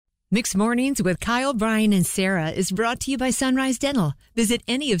Mixed Mornings with Kyle, Brian, and Sarah is brought to you by Sunrise Dental. Visit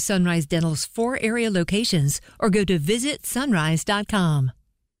any of Sunrise Dental's 4 area locations or go to visitsunrise.com.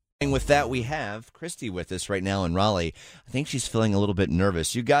 And with that, we have Christy with us right now in Raleigh. I think she's feeling a little bit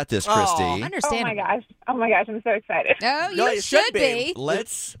nervous. You got this, Christy. Understandable. Oh my gosh, I'm so excited. Oh, you should be.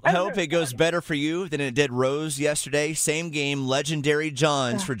 Let's hope it goes better for you than it did Rose yesterday. Same game, Legendary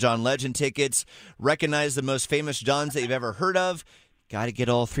Johns for John Legend tickets. Recognize the most famous Johns that you've ever heard of. Got to get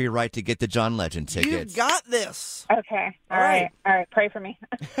all 3 right to get the John Legend tickets. You got this. Okay. All right. Pray for me.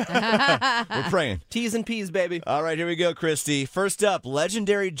 We're praying. T's and P's, baby. All right, here we go, Christy. First up,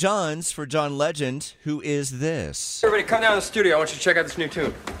 Legendary Johns for John Legend. Who is this? Everybody come down to the studio. I want you to check out this new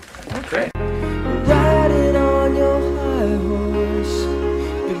tune. Okay.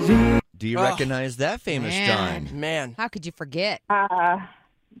 Do you recognize that famous John? Man. How could you forget?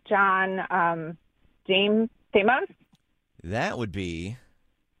 John, James Stamos? That would be...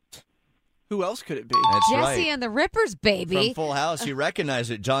 Who else could it be? That's Jesse right. and the Rippers, baby. From Full House, you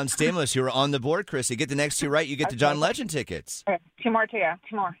recognize it. John Stamos, you were on the board, Christy. Get the next 2 right, you get the John Legend tickets. Okay. 2 more to you.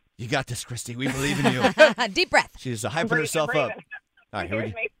 2 more. You got this, Christy. We believe in you. Deep breath. She's hyping herself up. All right,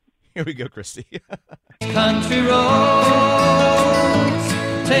 here we go, Christy. Country roads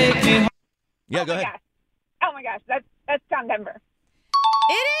take me home. Yeah, go ahead. Oh my gosh, that's John Denver.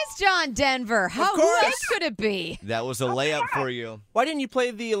 It is John Denver. Who else could it be? That was a layup for you. Why didn't you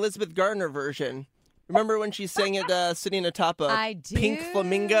play the Elizabeth Gardner version? Remember when she sang it sitting atop a pink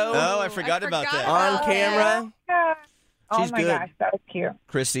flamingo? Oh, I forgot about that. On camera. Oh She's my good. gosh, that was cute.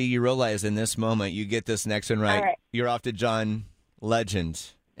 Christy, you realize in this moment you get this next one right. All right. You're off to John Legend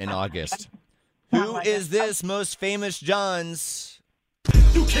in August. Who is this most famous Johns?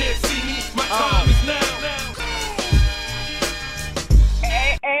 You can't see me. My time is now.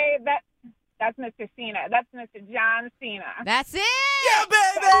 Hey, that's Mr. Cena. That's Mr. John Cena. That's it. Yeah,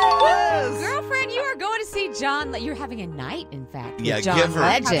 baby. Woo! Girlfriend, you are going to see John. You're having a night, in fact, with Yeah, John give her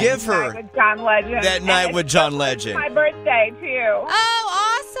With John Legend. that night with John Legend. My birthday too.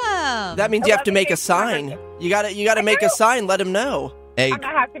 Oh, awesome. That means you have to make a sign. You got to make a sign. Let him know. Hey, I'm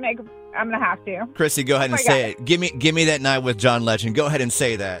gonna have to. Christy, go ahead and say it. Give me that night with John Legend. Go ahead and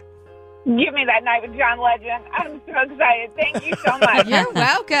say that. Give me that night with John Legend. I'm so excited. Thank you so much. You're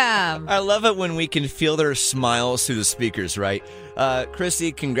welcome. I love it when we can feel their smiles through the speakers, right?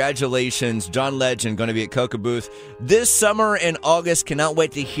 Christy, congratulations. John Legend going to be at Koka booth this summer in August. Cannot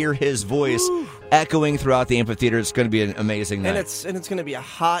wait to hear his voice echoing throughout the amphitheater. It's going to be an amazing night. And it's going to be a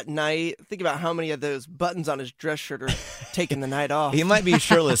hot night. Think about how many of those buttons on his dress shirt are taking the night off. He might be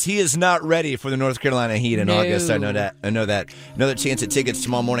shirtless. He is not ready for the North Carolina heat in August. I know that. Another chance at tickets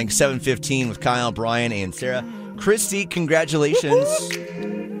tomorrow morning, 7:15 with Kyle, Brian, and Sarah. Christy, congratulations.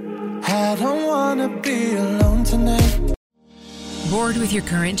 I don't want to be alone tonight. Bored with your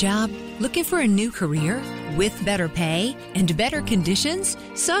current job? Looking for a new career? With better pay and better conditions?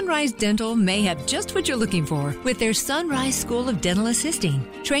 Sunrise Dental may have just what you're looking for with their Sunrise School of Dental Assisting.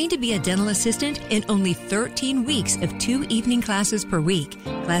 Trained to be a dental assistant in only 13 weeks of 2 evening classes per week.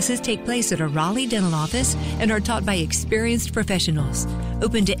 Classes take place at a Raleigh dental office and are taught by experienced professionals.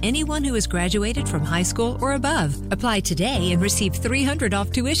 Open to anyone who has graduated from high school or above. Apply today and receive $300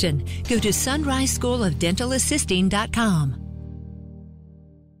 off tuition. Go to sunriseschoolofdentalassisting.com.